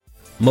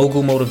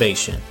Mogul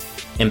Motivation,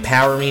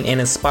 empowering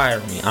and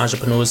inspiring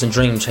entrepreneurs and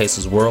dream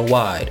chasers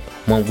worldwide,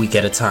 1 week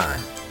at a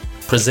time.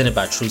 Presented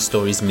by True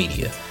Stories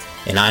Media.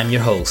 And I'm your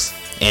host,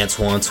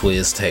 Antoine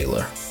Twiz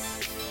Taylor.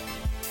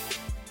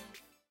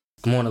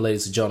 Good morning,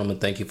 ladies and gentlemen.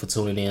 Thank you for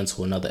tuning in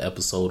to another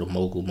episode of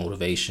Mogul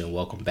Motivation.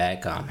 Welcome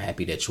back. I'm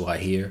happy that you are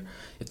here.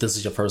 If this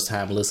is your first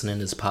time listening,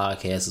 this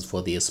podcast is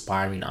for the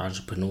aspiring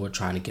entrepreneur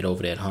trying to get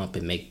over that hump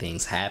and make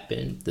things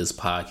happen. This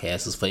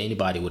podcast is for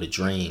anybody with a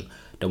dream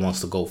that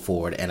wants to go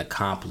forward and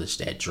accomplish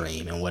that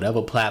dream. And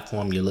whatever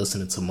platform you're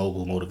listening to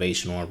Mogul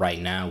Motivation on right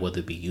now, whether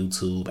it be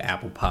YouTube,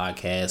 Apple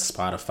Podcasts,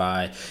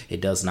 Spotify,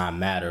 it does not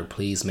matter.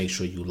 Please make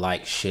sure you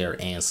like,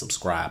 share, and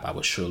subscribe. I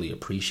would surely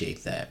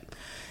appreciate that.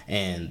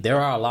 And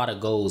there are a lot of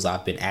goals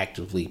I've been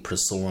actively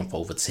pursuing for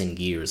over 10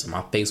 years. In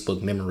my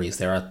Facebook memories,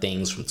 there are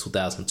things from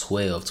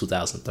 2012,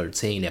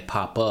 2013 that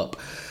pop up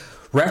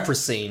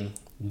referencing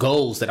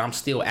goals that I'm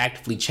still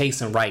actively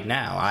chasing right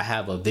now. I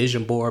have a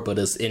vision board, but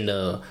it's in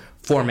the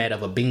format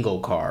of a bingo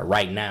card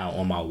right now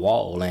on my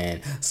wall.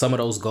 And some of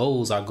those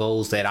goals are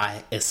goals that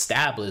I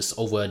established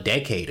over a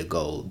decade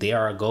ago. There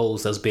are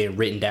goals that's been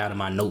written down in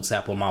my notes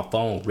app on my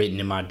phone, written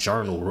in my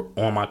journal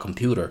on my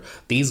computer.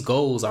 These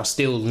goals are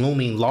still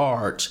looming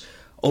large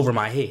over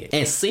my head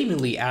and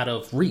seemingly out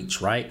of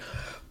reach, right?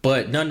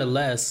 But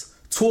nonetheless,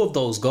 two of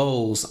those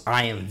goals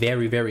I am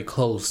very, very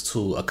close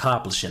to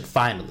accomplishing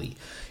finally.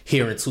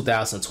 Here in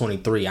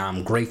 2023,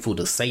 I'm grateful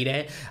to say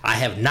that. I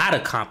have not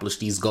accomplished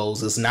these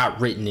goals. It's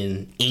not written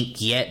in ink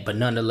yet, but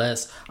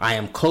nonetheless, I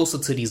am closer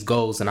to these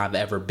goals than I've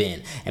ever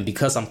been. And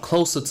because I'm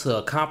closer to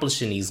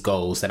accomplishing these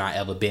goals than I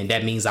ever been,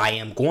 that means I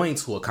am going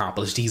to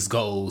accomplish these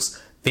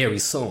goals very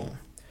soon.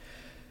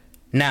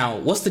 Now,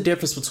 what's the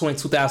difference between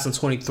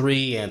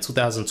 2023 and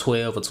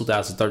 2012 or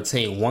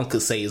 2013? One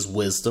could say is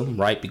wisdom,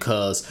 right?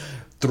 Because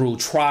through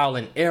trial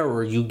and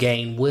error, you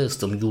gain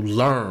wisdom. You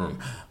learn,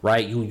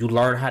 right? You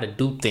learn how to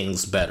do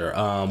things better.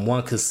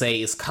 One could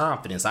say it's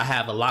confidence. I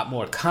have a lot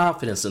more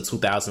confidence in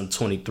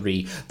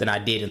 2023 than I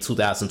did in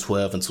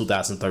 2012 and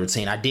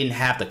 2013. I didn't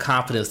have the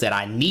confidence that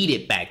I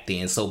needed back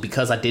then. So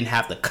because I didn't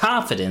have the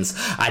confidence,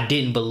 I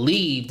didn't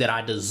believe that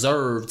I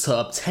deserved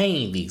to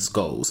obtain these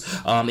goals.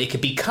 It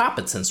could be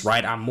competence,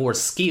 right? I'm more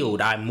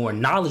skilled. I'm more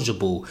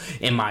knowledgeable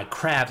in my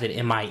craft and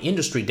in my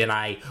industry than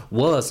I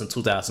was in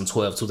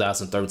 2012,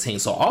 2013.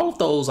 So all of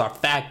those are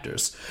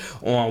factors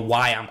on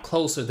why I'm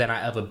closer than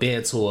I ever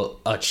been to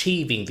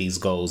achieving these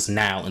goals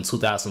now in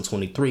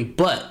 2023.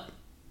 But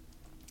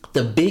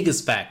the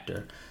biggest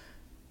factor,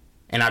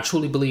 and I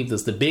truly believe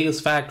this, the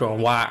biggest factor on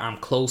why I'm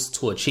close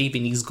to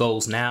achieving these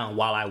goals now, and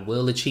while I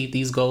will achieve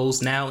these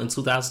goals now in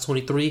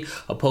 2023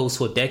 opposed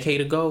to a decade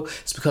ago,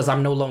 is because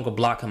I'm no longer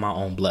blocking my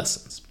own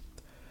blessings.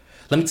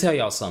 Let me tell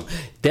y'all something.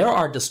 There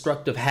are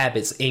destructive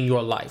habits in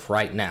your life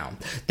right now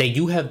that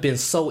you have been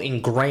so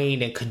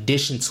ingrained and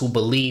conditioned to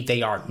believe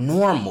they are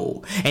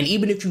normal. And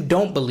even if you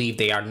don't believe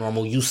they are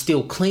normal, you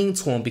still cling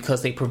to them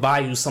because they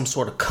provide you some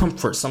sort of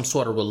comfort, some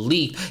sort of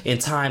relief in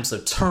times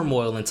of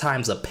turmoil, in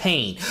times of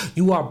pain.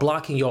 You are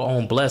blocking your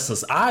own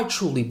blessings. I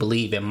truly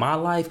believe in my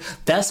life,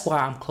 that's why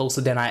I'm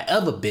closer than I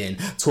ever been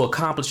to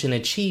accomplishing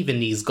and achieving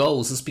these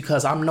goals. It's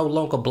because I'm no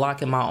longer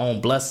blocking my own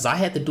blessings. I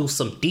had to do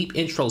some deep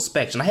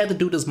introspection. I had to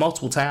do this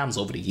multiple times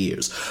over the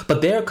years.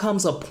 But there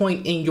comes a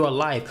point in your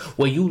life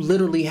where you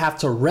literally have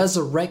to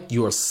resurrect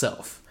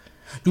yourself.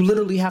 You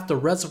literally have to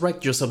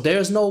resurrect yourself.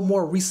 There's no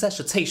more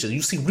resuscitation.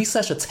 You see,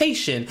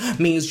 resuscitation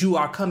means you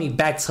are coming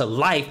back to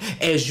life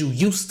as you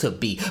used to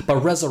be.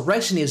 But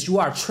resurrection is you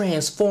are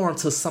transformed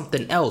to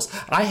something else.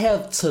 I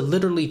have to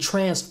literally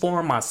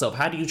transform myself.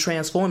 How do you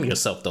transform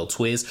yourself though,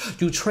 Twiz?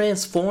 You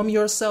transform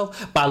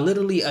yourself by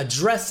literally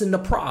addressing the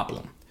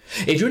problem.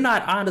 If you're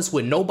not honest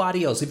with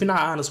nobody else, if you're not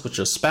honest with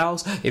your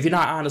spouse, if you're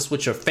not honest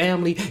with your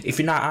family, if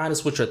you're not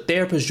honest with your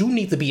therapist, you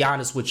need to be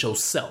honest with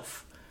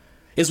yourself.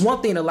 It's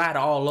one thing to lie to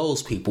all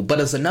those people, but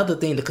it's another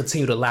thing to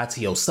continue to lie to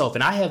yourself.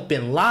 And I have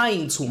been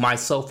lying to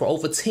myself for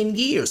over 10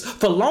 years,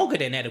 for longer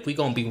than that. If we're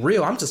going to be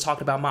real, I'm just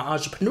talking about my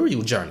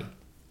entrepreneurial journey.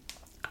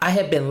 I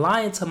have been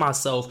lying to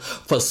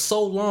myself for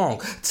so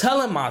long,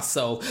 telling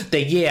myself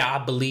that, yeah,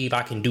 I believe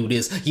I can do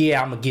this.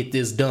 Yeah, I'm going to get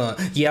this done.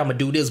 Yeah, I'm going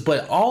to do this.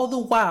 But all the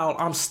while,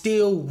 I'm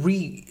still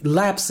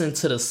relapsing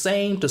to the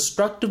same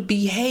destructive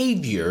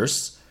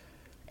behaviors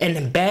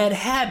and bad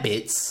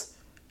habits,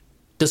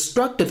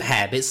 destructive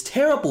habits,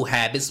 terrible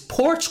habits,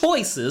 poor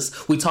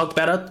choices. We talked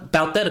about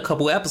that a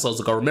couple episodes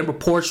ago. Remember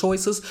poor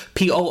choices?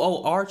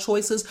 POOR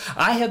choices?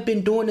 I have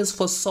been doing this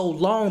for so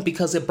long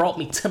because it brought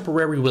me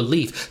temporary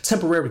relief,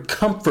 temporary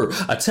comfort,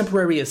 a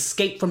temporary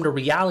escape from the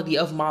reality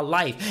of my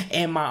life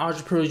and my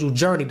entrepreneurial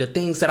journey, the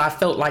things that I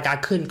felt like I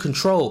couldn't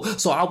control.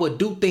 So I would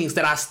do things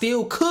that I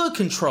still could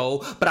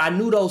control, but I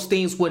knew those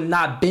things would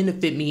not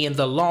benefit me in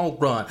the long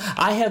run.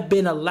 I have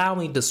been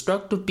allowing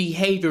destructive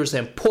behaviors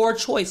and poor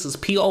choices,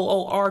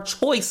 POOR hard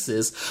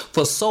choices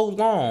for so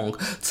long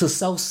to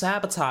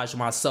self-sabotage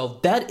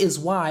myself. That is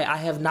why I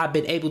have not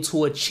been able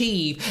to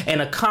achieve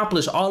and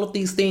accomplish all of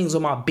these things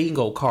on my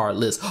bingo card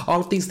list,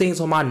 all of these things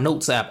on my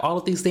notes app, all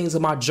of these things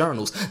in my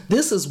journals.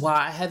 This is why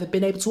I haven't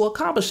been able to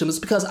accomplish them. It's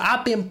because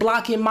I've been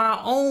blocking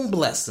my own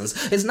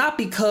blessings. It's not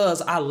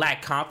because I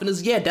lack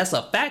confidence. Yeah, that's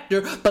a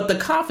factor, but the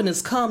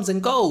confidence comes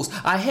and goes.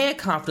 I had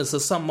confidence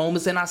at some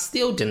moments and I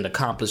still didn't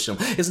accomplish them.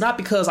 It's not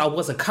because I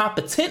wasn't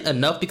competent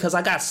enough, because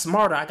I got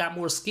smarter, I got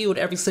more skilled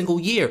every single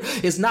year.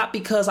 It's not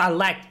because I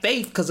lacked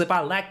faith, because if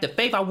I lacked the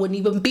faith, I wouldn't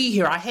even be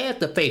here. I had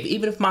the faith.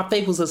 Even if my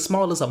faith was as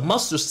small as a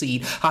mustard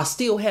seed, I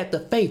still had the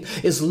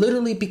faith. It's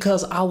literally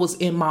because I was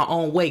in my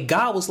own way.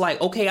 God was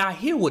like, okay, I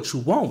hear what you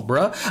want,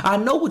 bruh. I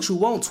know what you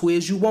want,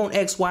 Twiz. You want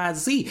X, Y, and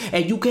Z,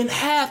 and you can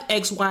have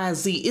X, Y, and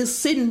Z. It's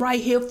sitting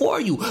right here for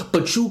you,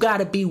 but you got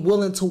to be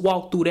willing to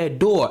walk through that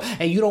door,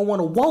 and you don't want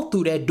to walk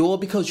through that door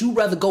because you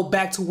rather go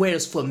back to where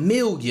it's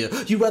familiar.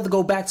 You rather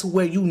go back to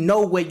where you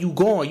know where you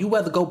going. You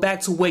rather go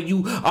back to where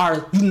you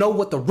are, you know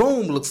what the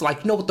room looks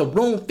like, you know what the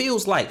room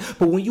feels like.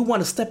 But when you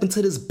want to step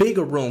into this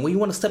bigger room, when you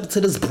want to step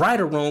into this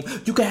brighter room,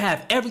 you can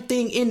have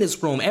everything in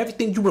this room.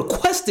 Everything you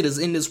requested is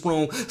in this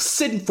room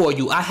sitting for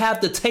you. I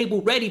have the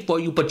table ready for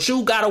you, but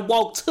you got to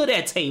walk to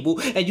that table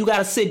and you got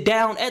to sit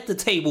down at the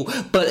table.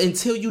 But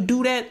until you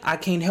do that, I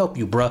can't help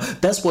you, bro.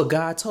 That's what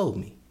God told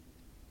me.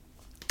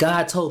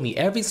 God told me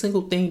every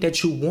single thing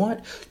that you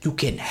want, you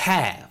can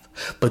have,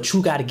 but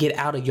you got to get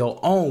out of your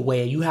own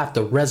way and you have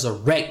to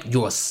resurrect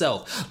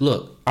yourself.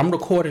 Look, I'm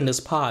recording this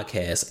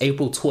podcast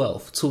April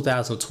 12th,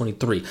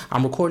 2023.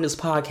 I'm recording this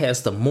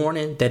podcast the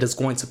morning that it's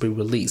going to be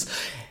released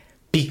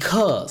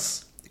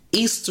because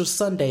Easter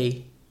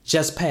Sunday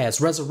just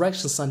passed,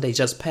 Resurrection Sunday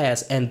just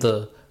passed, and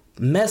the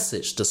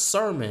message, the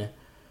sermon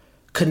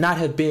could not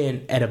have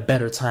been at a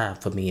better time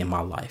for me in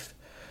my life.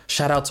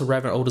 Shout out to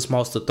Reverend Otis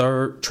Moss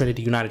III,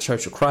 Trinity United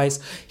Church of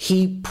Christ.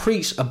 He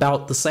preached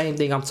about the same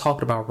thing I'm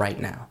talking about right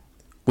now,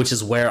 which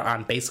is where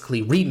I'm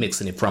basically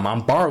remixing it from.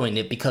 I'm borrowing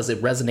it because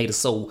it resonated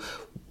so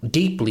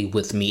deeply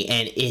with me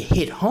and it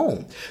hit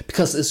home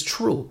because it's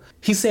true.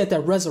 He said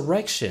that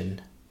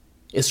resurrection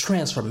is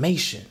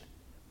transformation.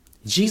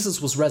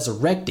 Jesus was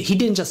resurrected. He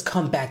didn't just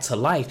come back to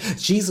life.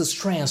 Jesus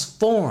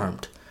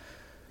transformed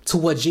to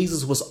what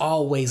Jesus was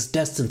always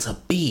destined to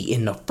be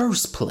in the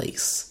first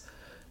place.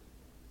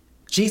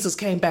 Jesus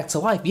came back to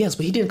life, yes,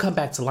 but he didn't come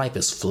back to life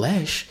as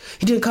flesh.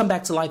 He didn't come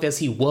back to life as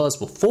he was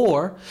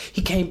before.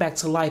 He came back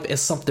to life as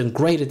something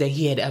greater than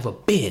he had ever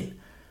been.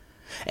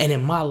 And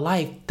in my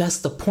life, that's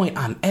the point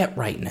I'm at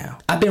right now.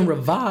 I've been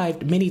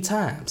revived many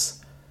times.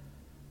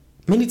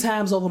 Many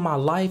times over my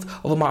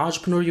life, over my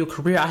entrepreneurial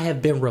career, I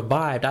have been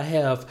revived. I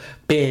have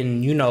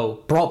been,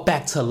 brought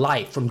back to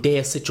life from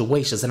dead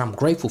situations, and I'm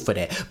grateful for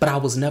that. But I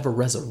was never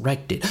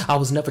resurrected. I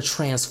was never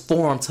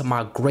transformed to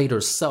my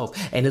greater self.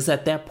 And it's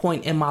at that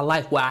point in my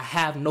life where I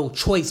have no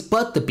choice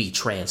but to be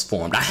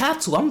transformed. I have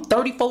to. I'm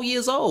 34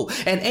 years old,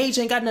 and age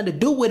ain't got nothing to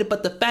do with it.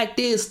 But the fact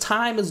is,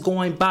 time is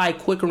going by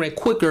quicker and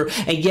quicker,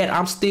 and yet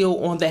I'm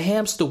still on the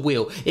hamster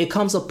wheel. It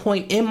comes a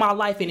point in my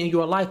life and in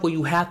your life where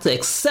you have to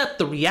accept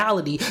the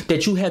reality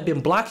that you have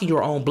been blocking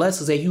your own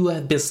blessings, and you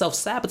have been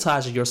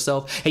self-sabotaging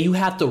yourself, and you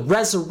have to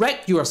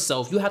resurrect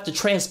yourself. You have to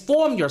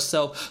transform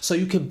yourself so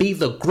you can be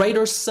the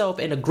greater self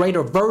and a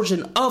greater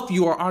version of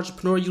your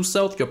entrepreneurial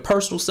self, your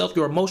personal self,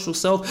 your emotional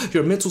self,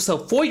 your mental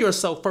self, for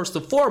yourself first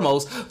and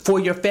foremost, for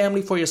your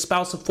family, for your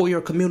spouse, and for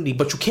your community.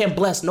 But you can't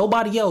bless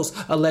nobody else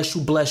unless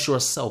you bless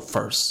yourself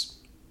first.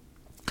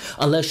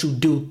 Unless you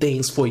do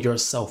things for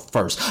yourself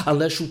first.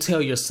 Unless you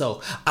tell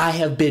yourself, I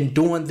have been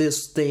doing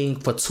this thing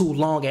for too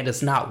long and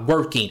it's not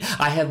working.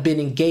 I have been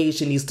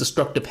engaged in these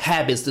destructive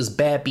habits, this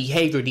bad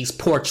behavior, these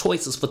poor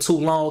choices for too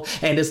long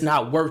and it's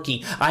not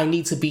working. I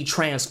need to be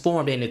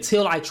transformed, and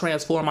until I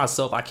transform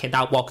myself, I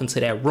cannot walk into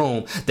that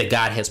room that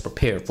God has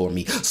prepared for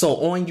me. So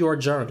on your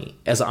journey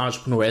as an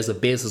entrepreneur, as a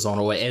business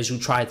owner, or as you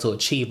try to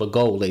achieve a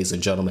goal, ladies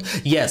and gentlemen,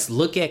 yes,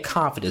 look at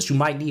confidence. You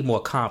might need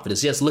more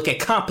confidence. Yes, look at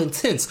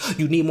competence.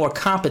 You need more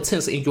competence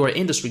in your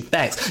industry.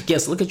 Facts.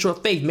 Yes, look at your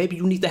faith. Maybe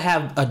you need to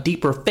have a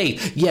deeper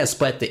faith. Yes,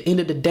 but at the end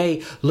of the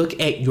day, look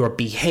at your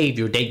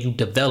behavior that you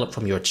developed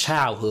from your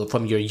childhood,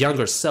 from your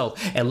younger self,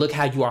 and look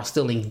how you are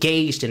still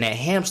engaged in that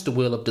hamster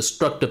wheel of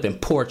destructive and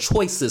poor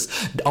choices,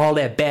 all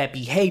that bad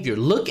behavior.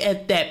 Look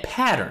at that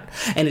pattern.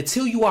 And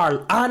until you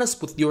are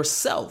honest with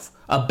yourself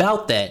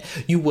about that,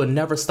 you will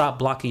never stop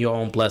blocking your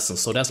own blessings.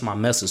 So that's my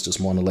message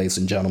this morning, ladies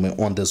and gentlemen,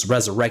 on this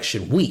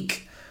Resurrection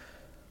Week.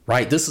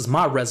 Right? This is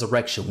my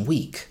Resurrection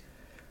Week.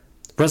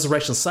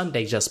 Resurrection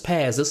Sunday just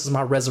passed. This is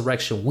my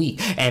Resurrection Week.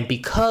 And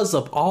because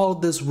of all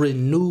this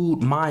renewed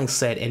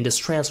mindset and this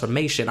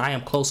transformation, I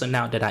am closer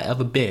now than I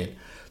ever been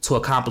to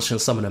accomplishing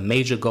some of the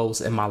major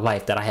goals in my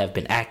life that I have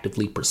been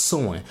actively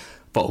pursuing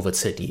for over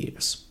 10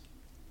 years.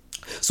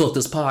 So if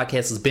this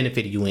podcast has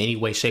benefited you in any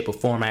way, shape, or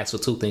form, I ask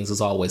for two things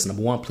as always.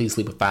 Number one, please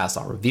leave a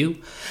 5-star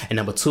review. And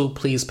number two,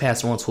 please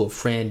pass it on to a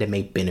friend that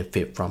may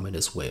benefit from it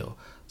as well.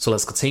 So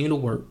let's continue to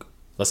work.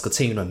 Let's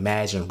continue to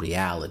imagine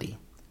reality.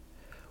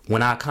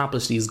 When I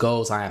accomplish these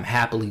goals, I am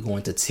happily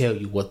going to tell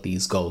you what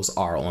these goals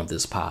are on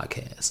this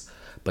podcast.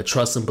 But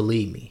trust and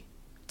believe me,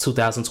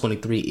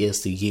 2023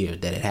 is the year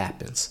that it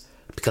happens,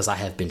 because I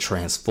have been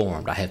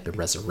transformed, I have been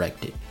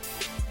resurrected,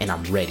 and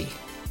I'm ready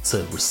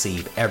to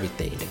receive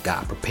everything that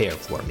God prepared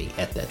for me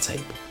at that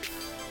table.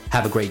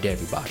 Have a great day,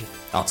 everybody.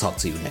 I'll talk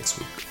to you next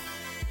week.